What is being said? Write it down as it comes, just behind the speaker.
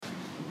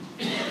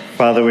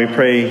Father, we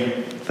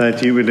pray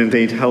that you would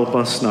indeed help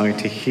us now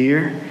to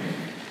hear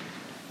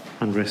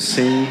and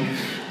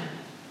receive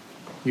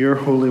your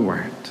holy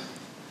word.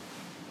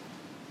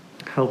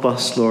 Help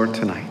us, Lord,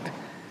 tonight.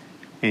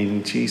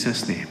 In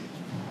Jesus' name,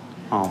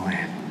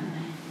 amen.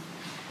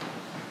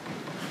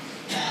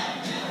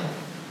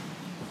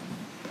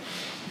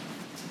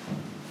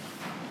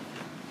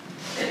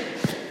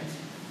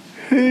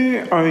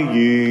 Who are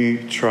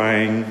you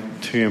trying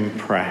to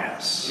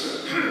impress?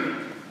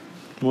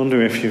 I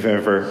wonder if you've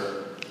ever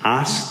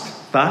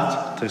asked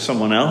that to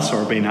someone else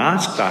or been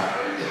asked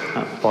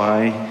that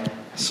by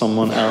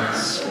someone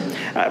else.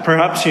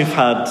 Perhaps you've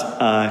had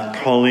a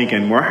colleague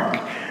in work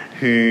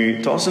who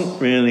doesn't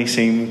really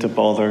seem to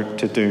bother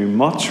to do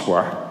much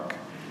work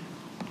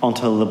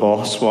until the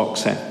boss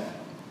walks in.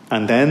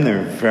 And then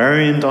they're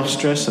very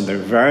industrious and they're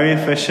very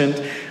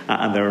efficient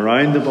and they're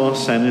around the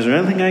boss saying, "Is there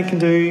anything I can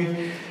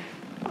do?"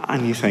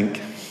 And you think,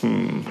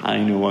 I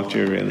know what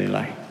you're really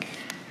like.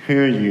 Who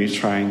are you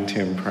trying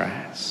to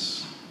impress?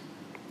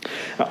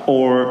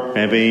 Or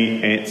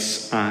maybe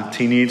it's a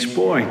teenage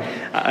boy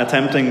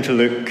attempting to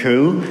look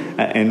cool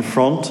in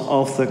front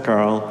of the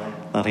girl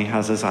that he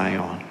has his eye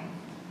on.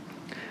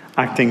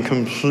 Acting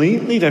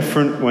completely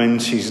different when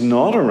she's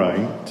not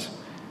around,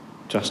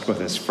 just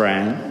with his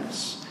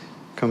friends,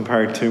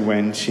 compared to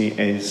when she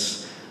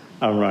is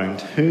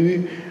around.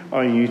 Who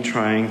are you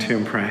trying to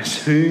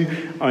impress? Who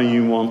are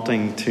you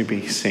wanting to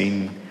be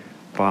seen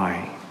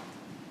by?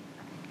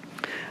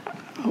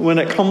 When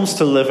it comes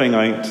to living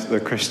out the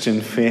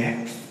Christian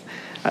faith,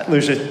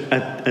 there's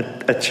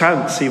a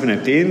chance, even a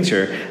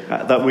danger,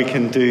 that we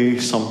can do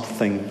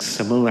something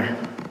similar.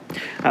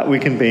 We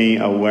can be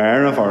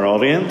aware of our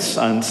audience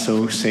and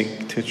so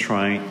seek to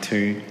try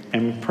to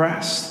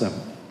impress them.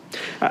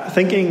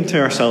 Thinking to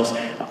ourselves,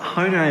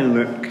 how do I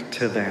look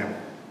to them?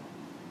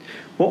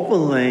 What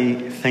will they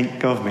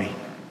think of me?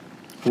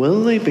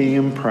 Will they be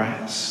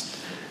impressed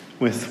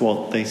with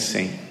what they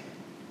see?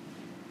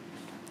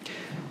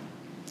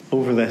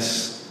 Over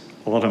this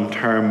autumn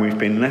term, we've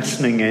been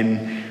listening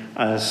in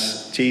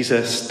as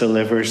Jesus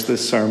delivers the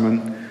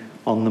Sermon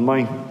on the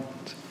Mount.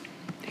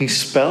 He's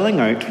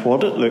spelling out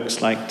what it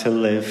looks like to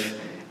live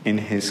in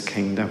his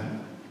kingdom.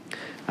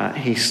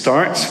 He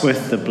starts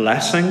with the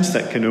blessings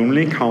that can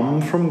only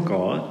come from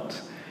God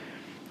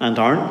and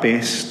aren't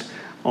based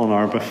on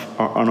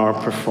our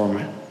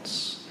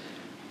performance.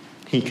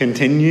 He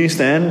continues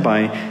then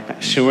by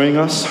showing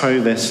us how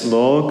this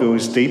law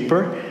goes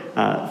deeper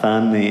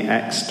than the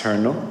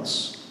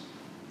externals,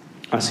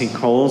 as he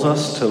calls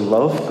us to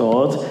love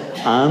God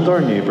and our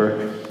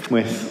neighbour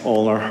with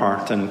all our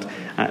heart. And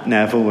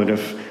Neville would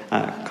have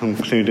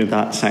concluded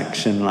that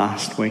section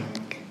last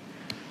week.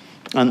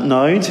 And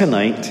now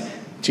tonight,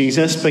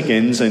 Jesus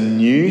begins a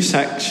new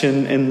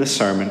section in the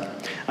sermon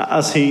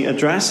as he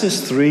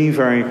addresses three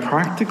very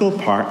practical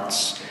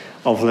parts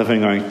of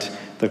living out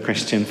the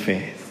Christian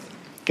faith: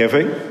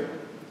 giving,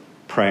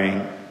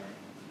 praying,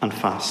 and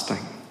fasting.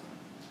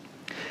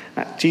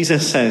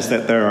 Jesus says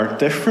that there are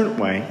different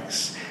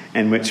ways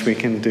in which we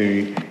can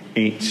do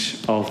each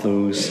of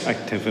those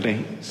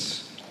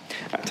activities.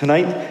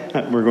 Tonight,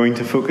 we're going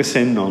to focus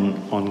in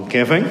on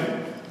giving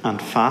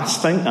and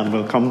fasting, and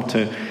we'll come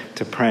to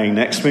praying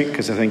next week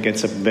because I think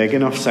it's a big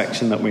enough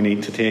section that we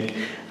need to take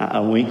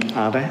a week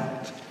at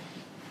it.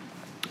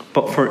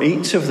 But for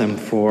each of them,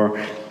 for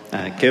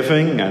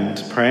giving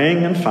and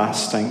praying and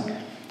fasting,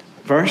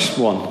 verse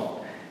 1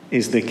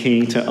 is the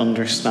key to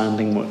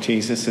understanding what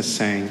Jesus is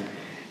saying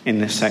in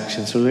this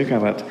section. So look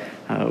at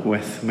it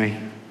with me.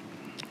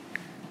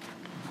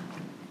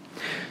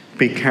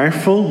 Be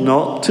careful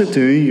not to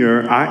do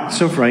your acts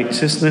of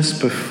righteousness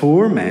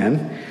before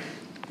men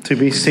to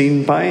be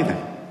seen by them.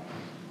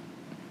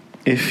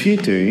 If you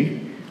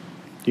do,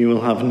 you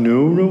will have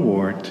no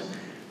reward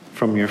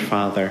from your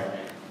Father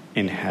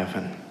in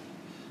heaven.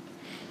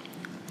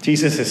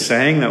 Jesus is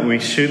saying that we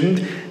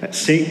shouldn't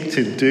seek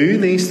to do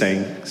these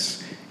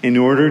things in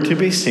order to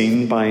be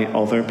seen by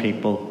other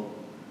people.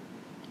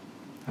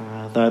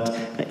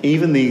 That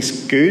even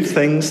these good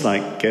things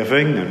like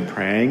giving and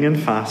praying and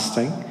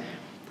fasting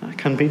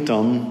can be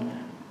done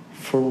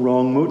for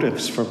wrong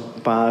motives, for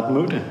bad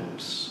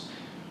motives.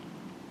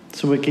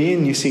 So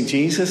again, you see,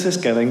 Jesus is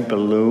getting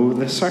below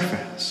the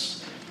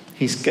surface.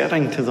 He's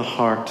getting to the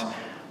heart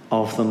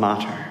of the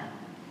matter.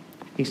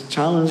 He's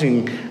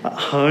challenging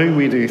how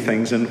we do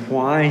things and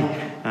why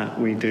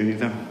we do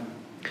them.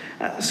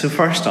 So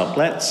first up,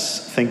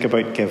 let's think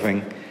about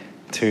giving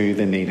to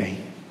the needy.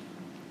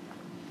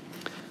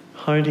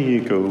 How do you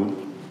go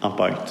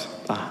about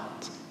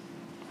that?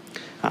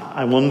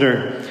 I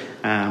wonder,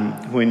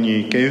 when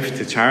you give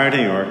to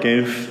charity or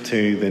give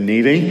to the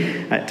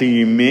needy, do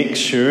you make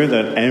sure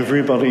that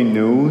everybody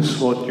knows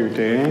what you're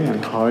doing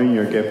and how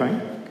you're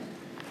giving?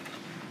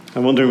 I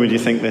wonder, would you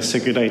think this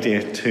is a good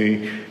idea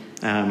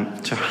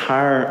to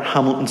hire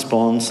Hamilton's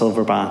Bond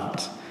Silver Band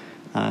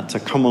to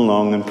come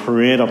along and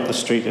parade up the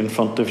street in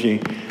front of you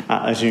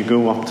as you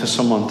go up to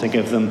someone to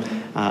give them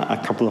a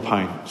couple of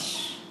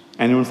pounds?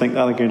 Anyone think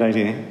that a good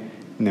idea?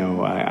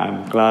 No,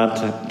 I'm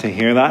glad to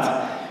hear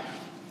that.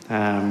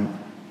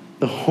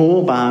 the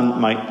whole band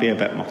might be a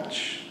bit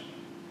much.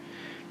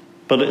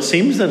 But it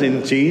seems that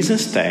in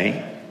Jesus'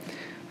 day,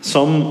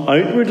 some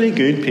outwardly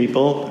good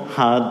people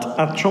had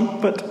a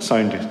trumpet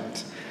sounded,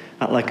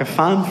 like a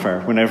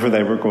fanfare, whenever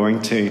they were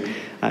going to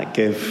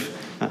give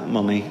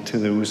money to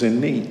those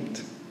in need.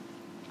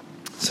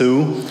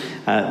 So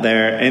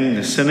they're in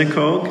the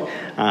synagogue,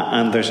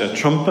 and there's a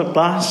trumpet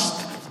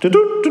blast, and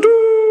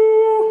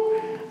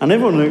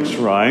everyone looks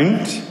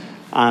round,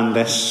 and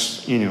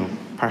this,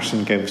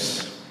 person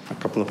gives a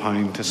couple of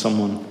pounds to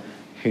someone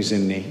who's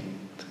in need.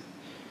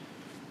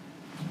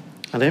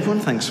 And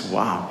everyone thinks,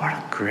 wow, what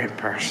a great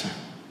person.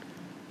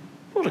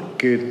 What a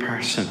good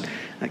person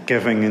at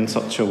giving in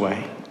such a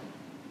way.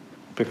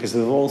 Because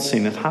they've all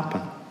seen it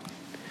happen.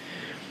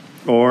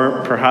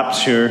 Or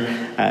perhaps you're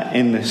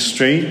in the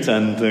street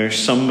and there's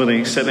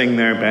somebody sitting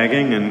there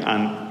begging,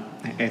 and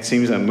it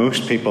seems that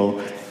most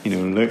people,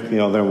 look the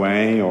other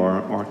way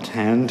or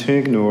tend to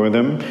ignore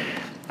them.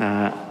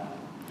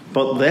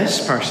 But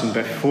this person,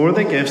 before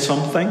they give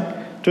something,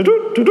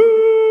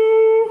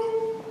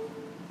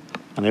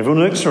 and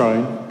everyone looks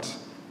around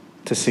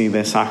to see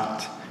this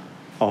act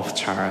of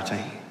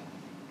charity.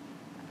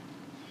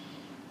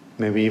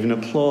 Maybe even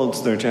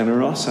applauds their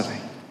generosity.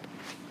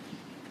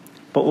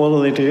 But what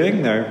are they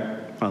doing?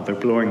 They're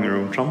blowing their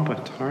own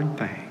trumpet, aren't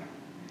they?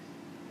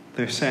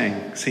 They're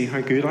saying, see how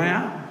good I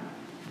am.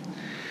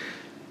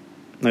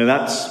 Now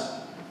that's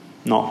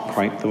not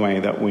quite the way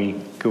that we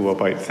go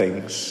about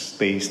things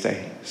these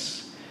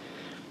days.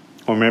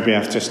 Or maybe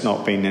I've just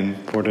not been in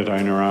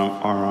Portadown or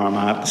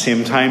Armagh at the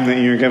same time that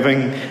you're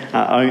giving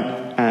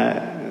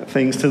out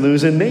things to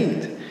those in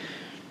need.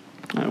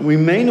 We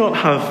may not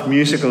have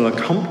musical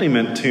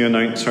accompaniment to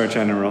announce our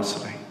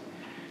generosity,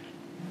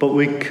 but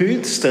we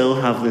could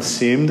still have the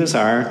same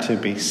desire to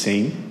be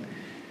seen,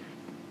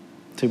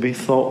 to be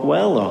thought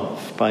well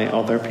of by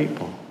other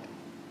people.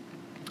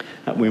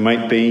 We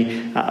might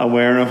be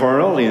aware of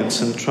our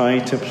audience and try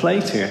to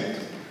play to it.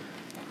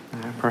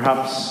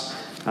 Perhaps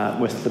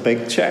with the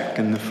big check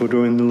and the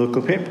photo in the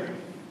local paper,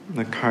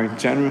 look how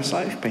generous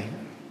I've been.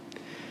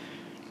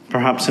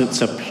 Perhaps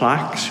it's a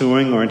plaque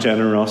showing our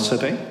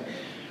generosity.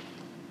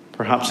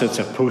 Perhaps it's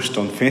a post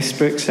on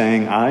Facebook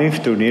saying,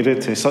 I've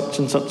donated to such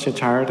and such a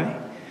charity.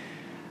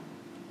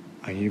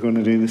 Are you going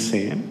to do the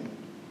same?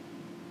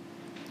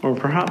 Or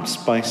perhaps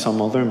by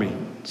some other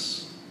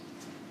means.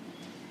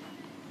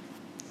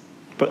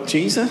 But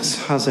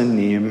Jesus has a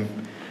name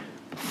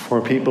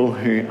for people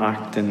who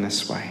act in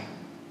this way.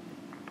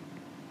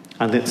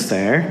 And it's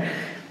there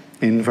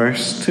in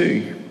verse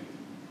 2.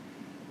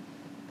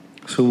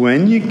 So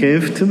when you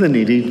give to the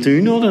needy,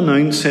 do not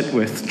announce it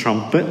with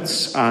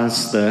trumpets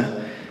as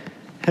the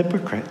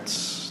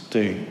hypocrites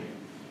do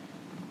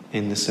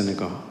in the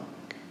synagogue.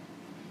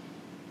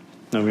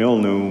 Now we all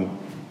know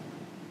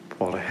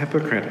what a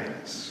hypocrite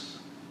is,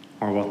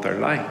 or what they're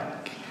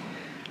like.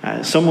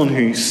 Someone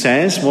who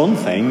says one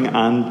thing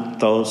and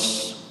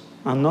does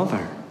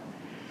another.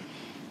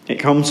 It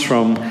comes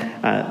from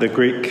the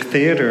Greek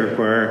theatre,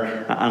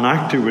 where an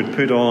actor would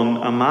put on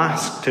a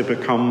mask to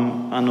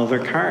become another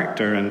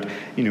character, and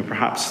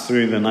perhaps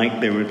through the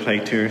night they would play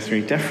 2 or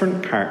 3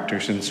 different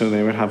characters, and so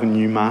they would have a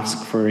new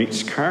mask for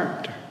each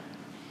character.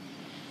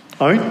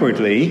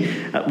 Outwardly,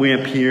 we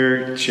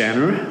appear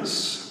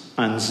generous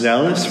and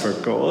zealous for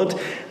God,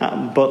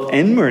 but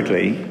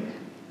inwardly,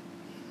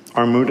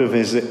 our motive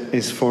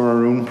is for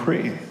our own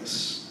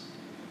praise,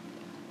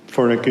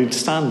 for a good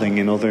standing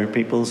in other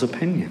people's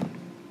opinion.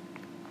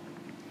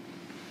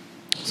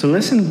 So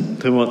listen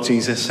to what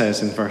Jesus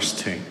says in verse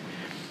 2.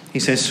 He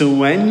says, so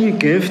when you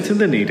give to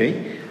the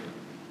needy,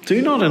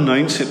 do not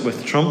announce it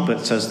with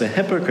trumpets as the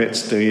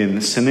hypocrites do in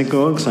the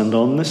synagogues and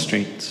on the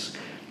streets,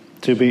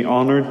 to be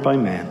honoured by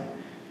men.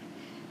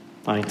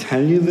 I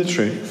tell you the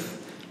truth,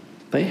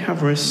 they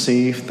have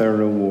received their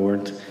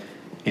reward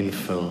in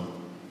full.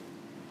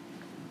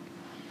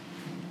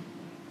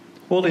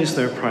 What is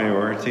their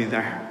priority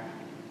there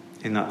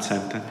in that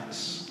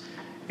sentence?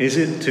 Is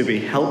it to be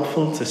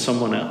helpful to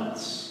someone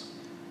else?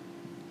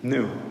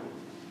 No.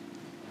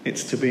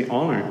 It's to be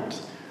honoured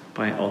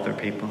by other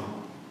people.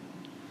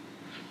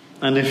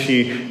 And if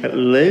you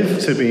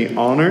live to be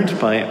honoured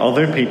by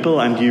other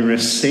people and you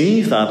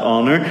receive that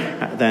honour,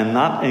 then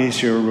that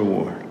is your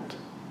reward.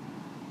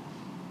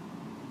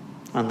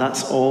 And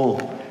that's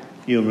all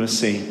you'll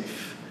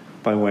receive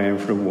by way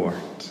of reward.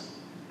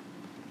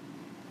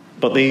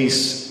 But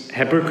these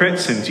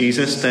hypocrites in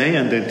Jesus' day,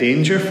 and the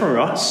danger for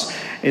us,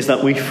 is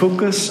that we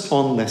focus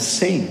on the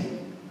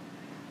seen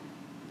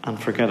and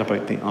forget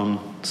about the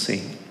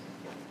unseen.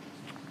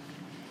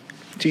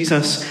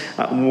 Jesus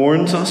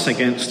warns us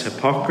against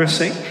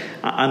hypocrisy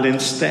and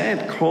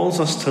instead calls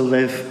us to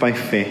live by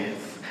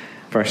faith.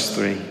 Verse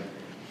 3.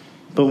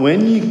 But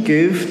when you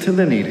give to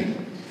the needy,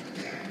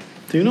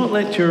 do not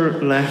let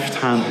your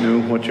left hand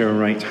know what your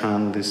right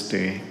hand is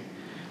doing,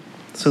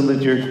 so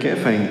that your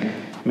giving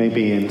may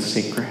be in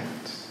secret.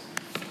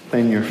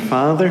 Then your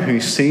Father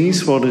who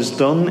sees what is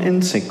done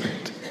in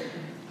secret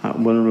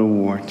will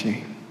reward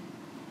you.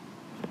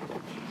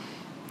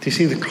 Do you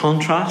see the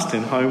contrast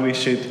in how we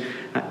should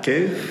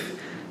give?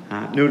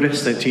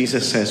 Notice that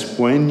Jesus says,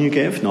 when you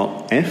give,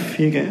 not if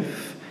you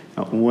give,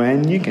 not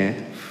when you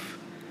give.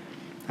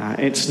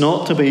 It's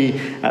not to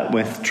be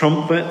with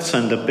trumpets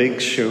and a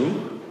big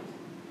show,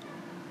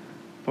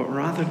 but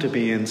rather to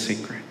be in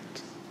secret.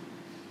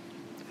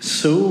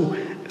 So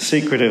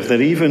secretive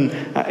that even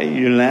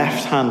your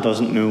left hand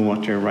doesn't know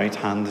what your right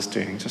hand is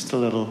doing. Just a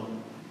little,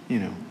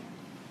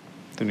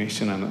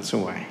 donation and it's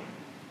away.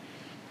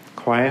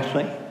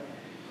 Quietly,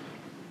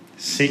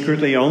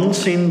 secretly,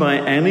 unseen by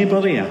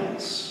anybody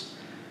else,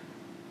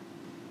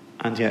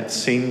 and yet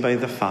seen by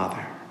the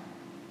Father,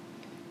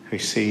 who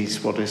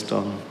sees what is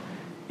done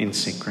in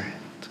secret.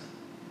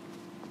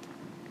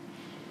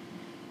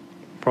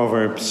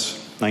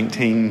 Proverbs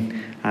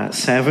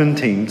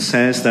 19:17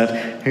 says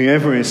that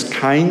whoever is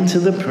kind to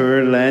the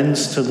poor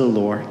lends to the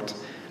Lord,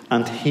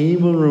 and he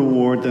will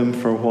reward them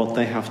for what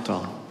they have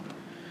done.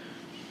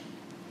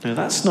 Now,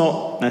 that's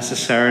not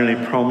necessarily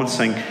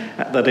promising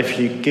that if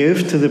you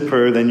give to the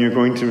poor, then you're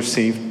going to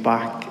receive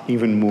back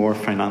even more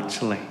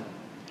financially.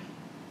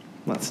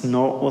 That's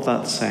not what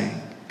that's saying.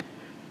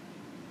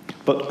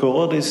 But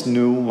God is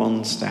no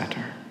one's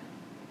debtor,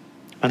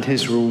 and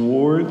his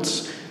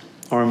rewards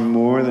are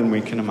more than we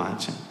can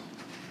imagine.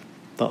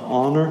 The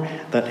honour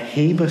that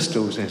he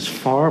bestows is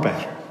far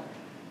better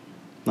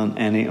than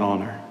any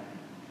honour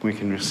we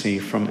can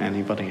receive from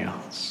anybody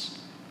else.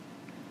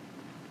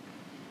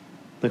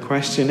 The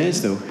question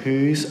is, though,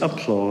 whose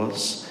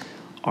applause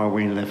are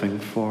we living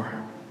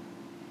for?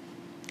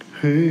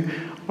 Who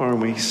are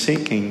we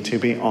seeking to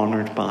be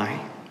honoured by?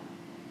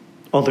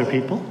 Other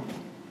people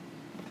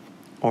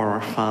or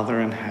our Father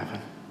in heaven?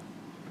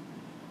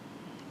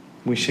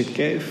 We should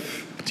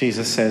give,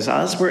 Jesus says,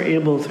 as we're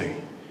able to,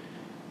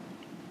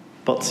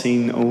 but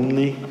seen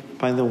only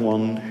by the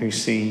one who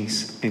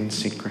sees in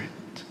secret.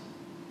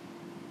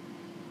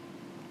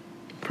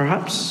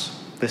 Perhaps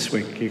this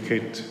week you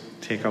could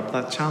take up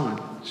that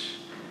challenge.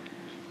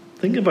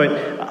 Think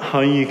about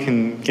how you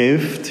can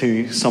give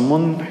to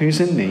someone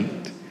who's in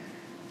need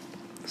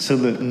so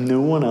that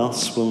no one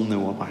else will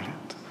know about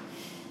it.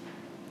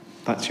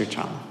 That's your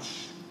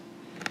challenge.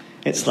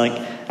 It's like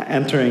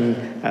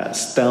entering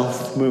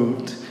stealth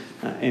mode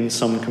in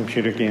some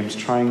computer games,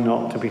 trying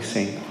not to be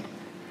seen,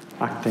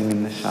 acting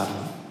in the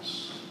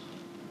shadows.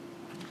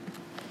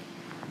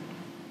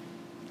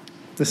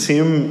 The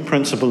same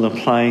principle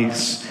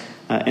applies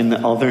in the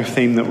other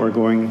theme that we're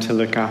going to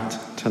look at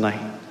tonight.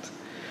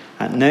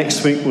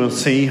 Next week we'll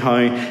see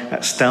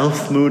how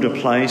stealth mode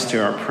applies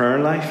to our prayer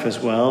life as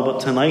well, but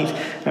tonight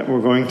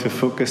we're going to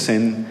focus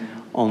in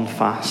on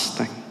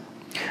fasting.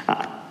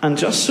 And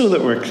just so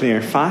that we're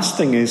clear,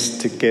 fasting is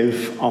to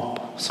give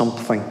up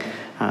something,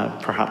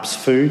 perhaps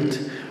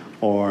food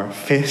or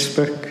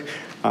Facebook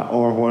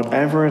or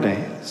whatever it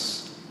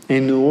is,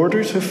 in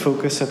order to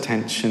focus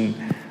attention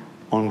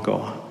on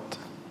God.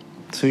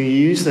 So you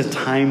use the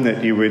time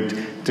that you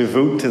would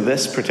devote to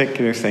this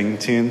particular thing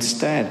to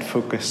instead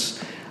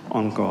focus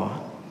on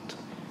God.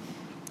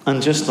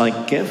 And just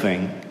like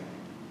giving,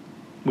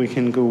 we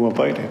can go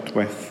about it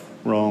with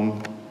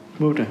wrong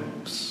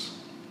motives.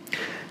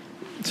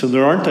 So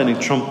there aren't any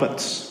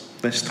trumpets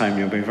this time.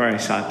 You'll be very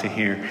sad to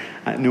hear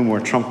no more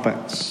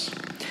trumpets.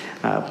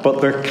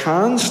 But there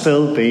can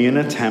still be an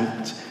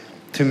attempt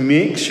to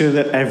make sure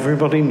that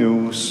everybody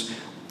knows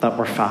that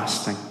we're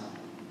fasting,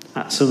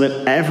 so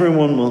that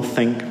everyone will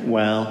think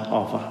well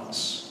of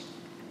us.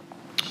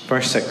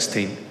 Verse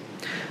 16,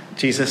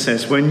 Jesus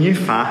says, when you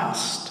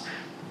fast,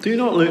 do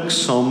not look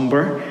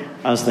somber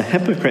as the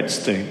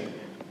hypocrites do,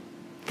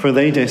 for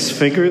they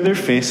disfigure their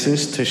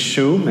faces to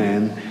show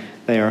men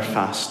they are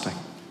fasting.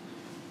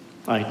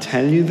 I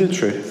tell you the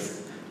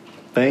truth,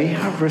 they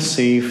have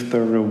received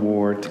their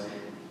reward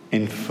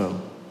in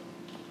full.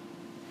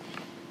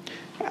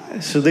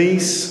 So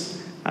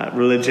these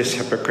religious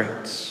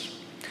hypocrites,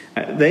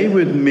 they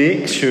would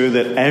make sure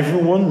that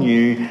everyone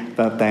knew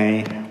that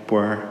they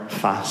were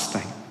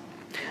fasting.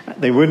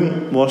 They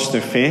wouldn't wash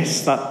their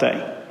face that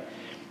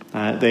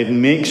day. They'd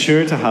make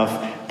sure to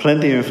have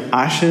plenty of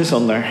ashes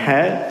on their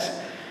head.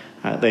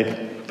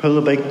 They'd pull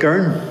a big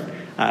gurn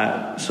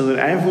so that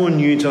everyone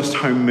knew just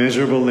how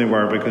miserable they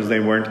were because they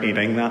weren't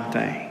eating that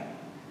day.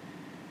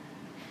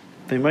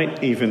 They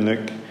might even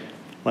look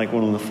like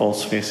one of the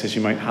false faces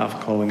you might have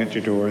calling at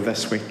your door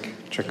this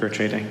week,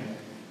 trick-or-treating.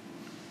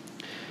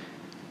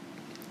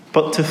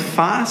 But to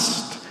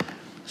fast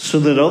so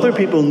that other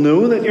people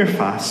know that you're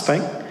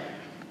fasting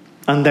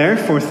and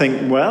therefore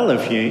think well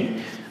of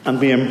you and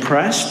be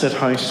impressed at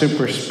how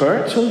super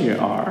spiritual you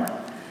are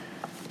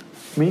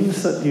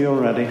means that you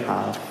already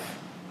have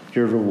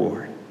your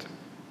reward.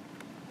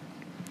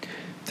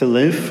 To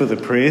live for the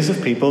praise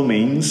of people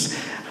means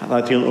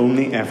that you'll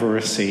only ever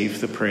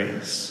receive the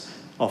praise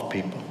of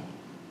people.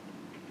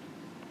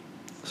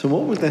 So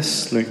what would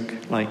this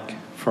look like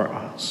for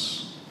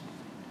us?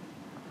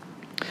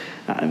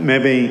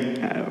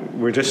 Maybe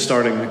we're just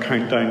starting the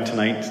countdown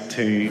tonight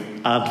to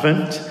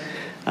Advent,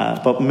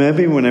 but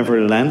maybe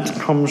whenever Lent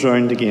comes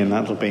round again,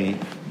 that'll be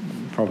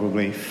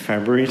probably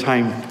February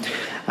time.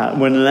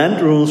 When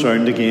Lent rolls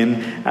round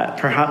again,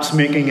 perhaps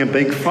making a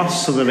big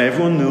fuss so that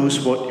everyone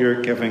knows what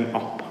you're giving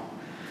up,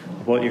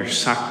 what you're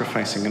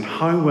sacrificing, and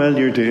how well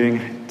you're doing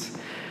it,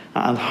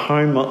 and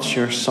how much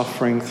you're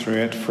suffering through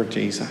it for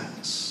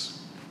Jesus.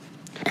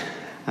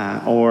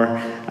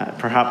 Or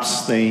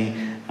perhaps the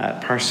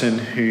person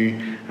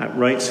who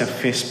writes a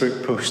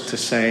Facebook post to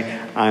say,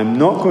 I'm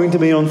not going to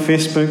be on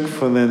Facebook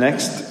for the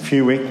next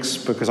few weeks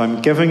because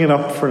I'm giving it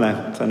up for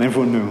Lent, and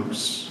everyone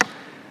knows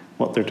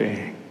what they're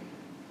doing.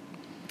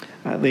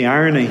 The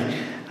irony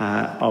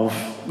of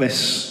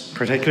this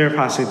particular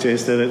passage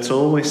is that it's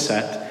always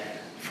set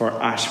for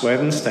Ash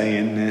Wednesday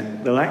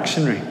in the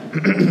lectionary.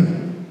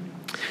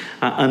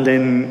 And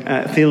in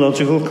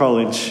theological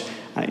college,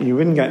 you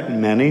wouldn't get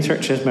many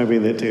churches maybe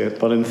that do it,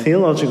 but in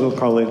theological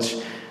college,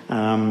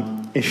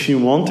 if you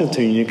wanted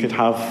to, you could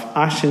have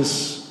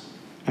ashes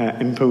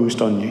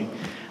imposed on you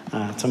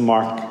to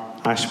mark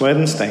Ash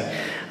Wednesday.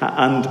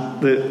 And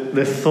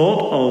the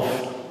thought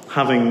of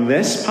having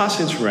this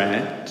passage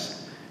read,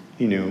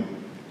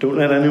 don't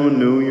let anyone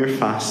know you're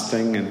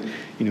fasting, and,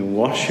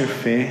 wash your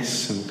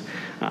face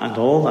and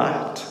all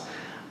that,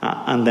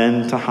 and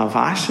then to have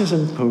ashes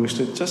imposed,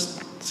 it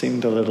just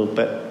seemed a little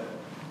bit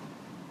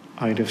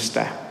out of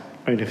step,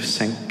 out of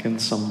sync in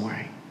some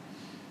way.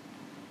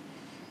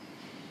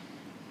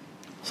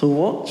 So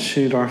what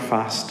should our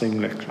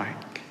fasting look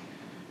like?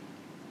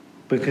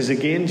 Because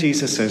again,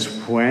 Jesus says,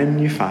 when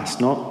you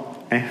fast,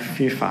 not if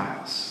you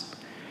fast.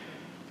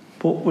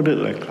 What would it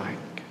look like?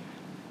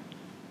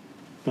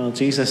 Well,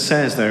 Jesus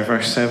says there,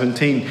 verse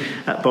 17,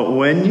 but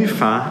when you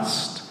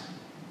fast,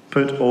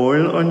 put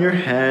oil on your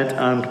head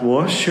and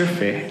wash your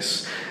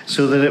face,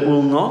 so that it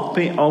will not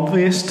be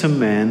obvious to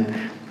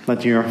men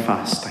that you are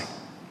fasting,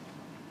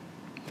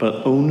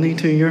 but only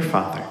to your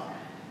Father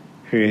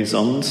who is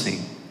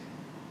unseen.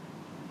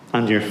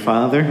 And your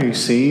Father who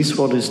sees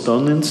what is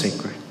done in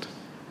secret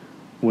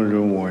will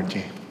reward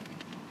you.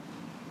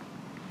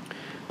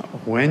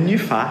 When you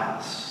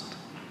fast,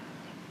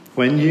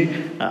 when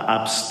you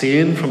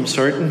abstain from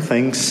certain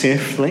things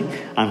safely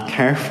and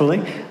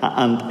carefully,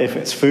 and if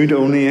it's food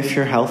only if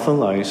your health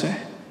allows it,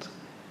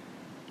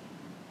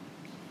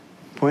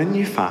 when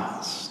you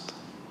fast,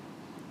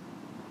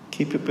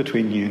 keep it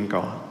between you and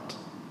God.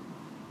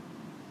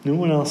 No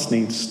one else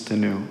needs to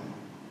know.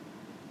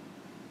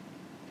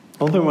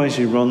 Otherwise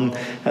you run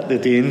at the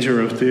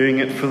danger of doing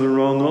it for the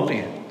wrong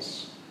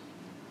audience,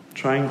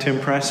 trying to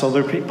impress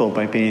other people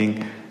by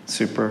being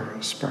super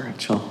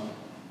spiritual.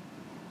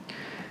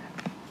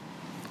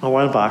 A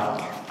while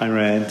back, I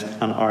read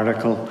an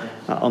article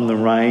on the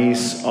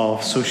rise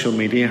of social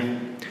media,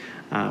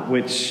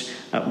 which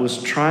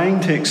was trying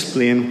to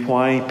explain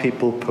why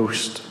people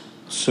post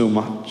so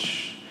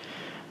much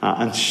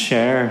and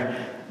share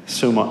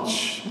so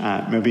much.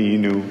 Maybe you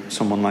know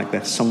someone like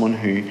this, someone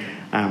who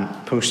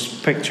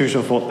posts pictures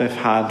of what they've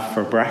had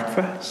for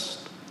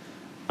breakfast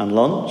and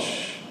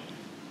lunch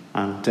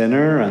and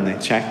dinner, and they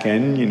check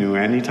in,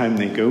 anytime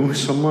they go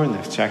somewhere,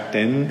 they've checked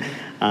in,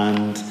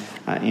 and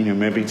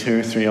maybe 2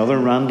 or 3 other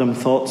random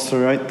thoughts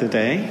throughout the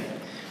day,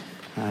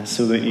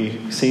 so that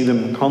you see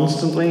them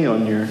constantly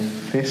on your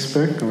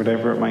Facebook or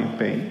whatever it might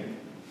be.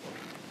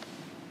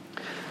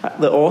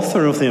 The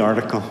author of the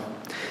article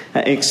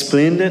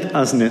explained it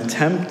as an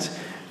attempt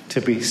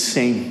to be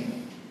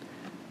seen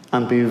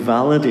and be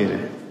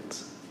validated,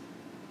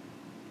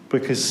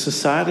 because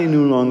society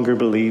no longer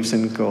believes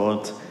in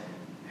God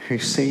who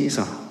sees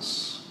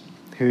us,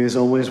 who is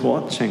always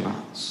watching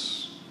us.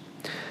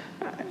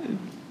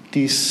 Do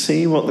you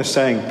see what they're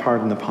saying?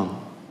 Pardon the pun.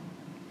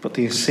 But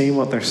do you see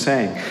what they're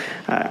saying?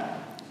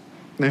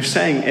 They're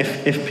saying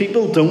if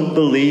people don't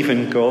believe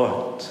in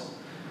God,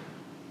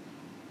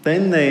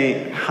 then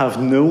they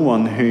have no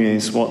one who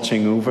is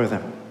watching over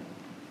them.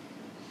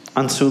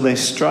 And so they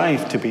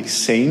strive to be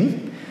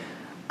seen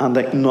and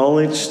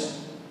acknowledged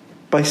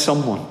by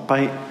someone,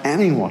 by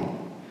anyone.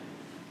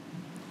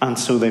 And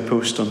so they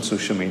post on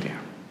social media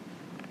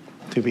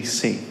to be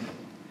seen,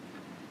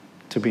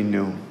 to be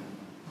known,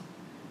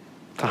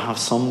 to have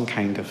some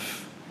kind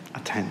of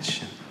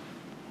attention.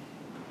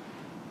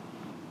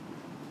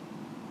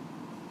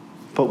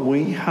 But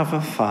we have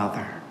a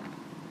Father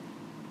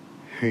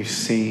who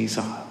sees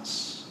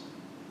us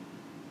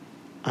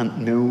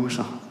and knows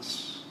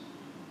us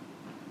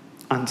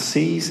and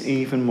sees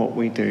even what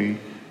we do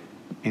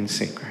in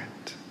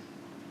secret.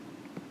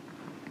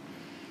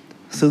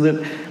 So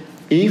that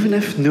even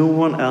if no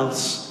one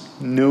else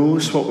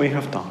knows what we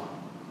have done,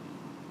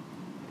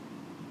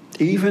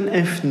 even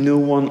if no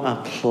one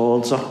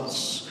applauds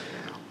us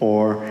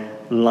or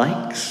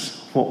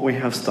likes what we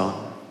have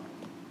done,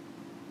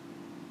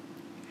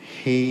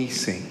 He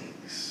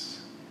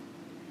sees,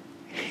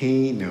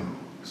 He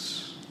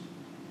knows,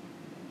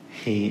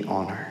 He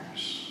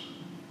honours.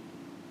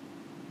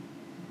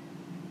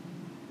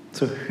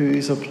 So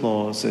whose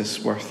applause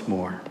is worth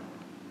more?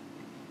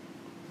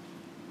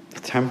 The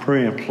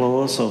temporary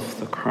applause of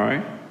the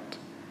crowd,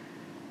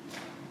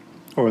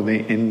 or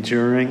the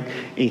enduring,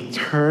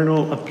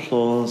 eternal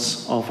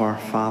applause of our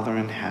Father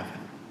in heaven?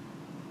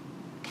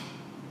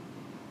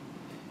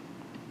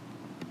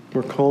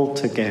 We're called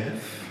to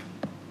give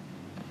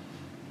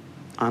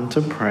and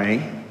to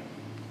pray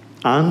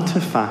and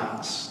to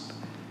fast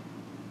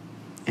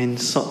in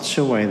such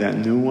a way that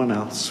no one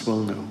else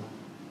will know.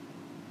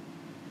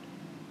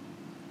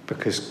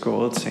 Because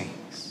God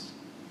sees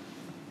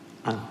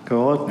and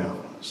God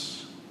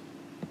knows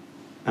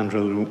and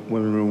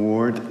will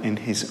reward in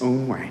his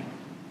own way,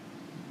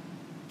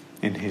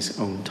 in his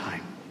own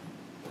time.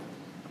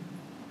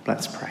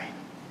 Let's pray.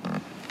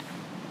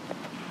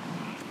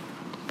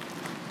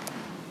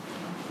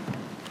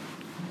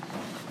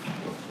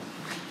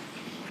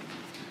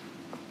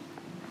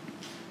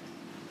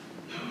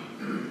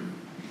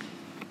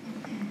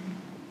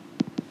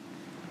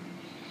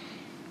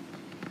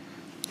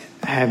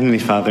 Heavenly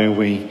Father,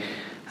 we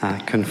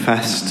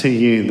confess to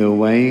you the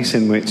ways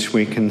in which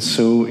we can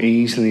so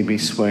easily be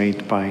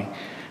swayed by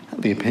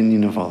the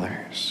opinion of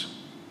others.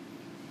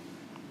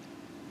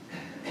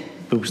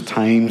 Those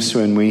times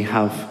when we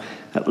have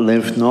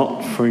lived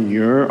not for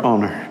your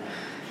honour,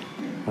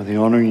 or the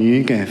honour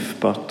you give,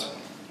 but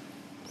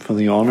for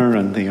the honour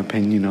and the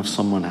opinion of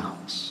someone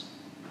else.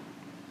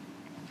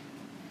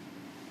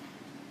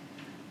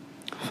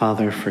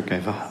 Father,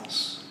 forgive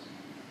us.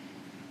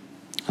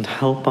 And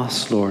help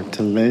us, Lord,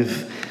 to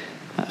live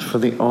for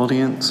the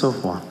audience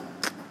of one,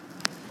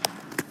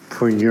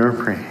 for your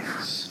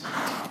praise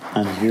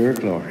and your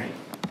glory.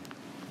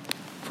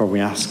 For we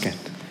ask it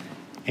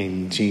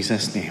in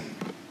Jesus' name.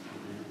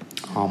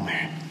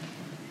 Amen.